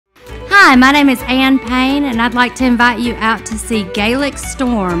Hi, my name is Ann Payne, and I'd like to invite you out to see Gaelic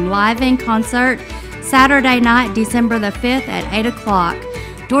Storm live in concert Saturday night, December the 5th at 8 o'clock.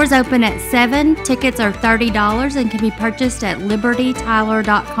 Doors open at 7. Tickets are $30 and can be purchased at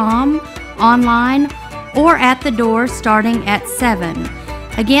libertytyler.com, online, or at the door starting at 7.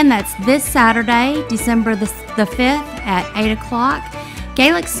 Again, that's this Saturday, December the 5th at 8 o'clock.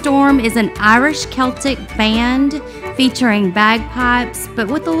 Gaelic Storm is an Irish Celtic band featuring bagpipes, but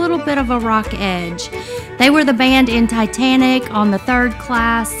with a little bit of a rock edge. They were the band in Titanic on the third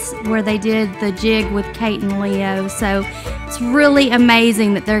class where they did the jig with Kate and Leo. So it's really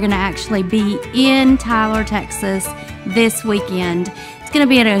amazing that they're going to actually be in Tyler, Texas this weekend. It's going to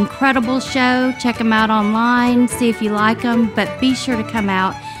be an incredible show. Check them out online, see if you like them, but be sure to come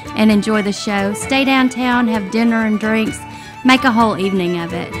out and enjoy the show. Stay downtown, have dinner and drinks, make a whole evening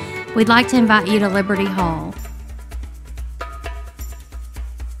of it. We'd like to invite you to Liberty Hall.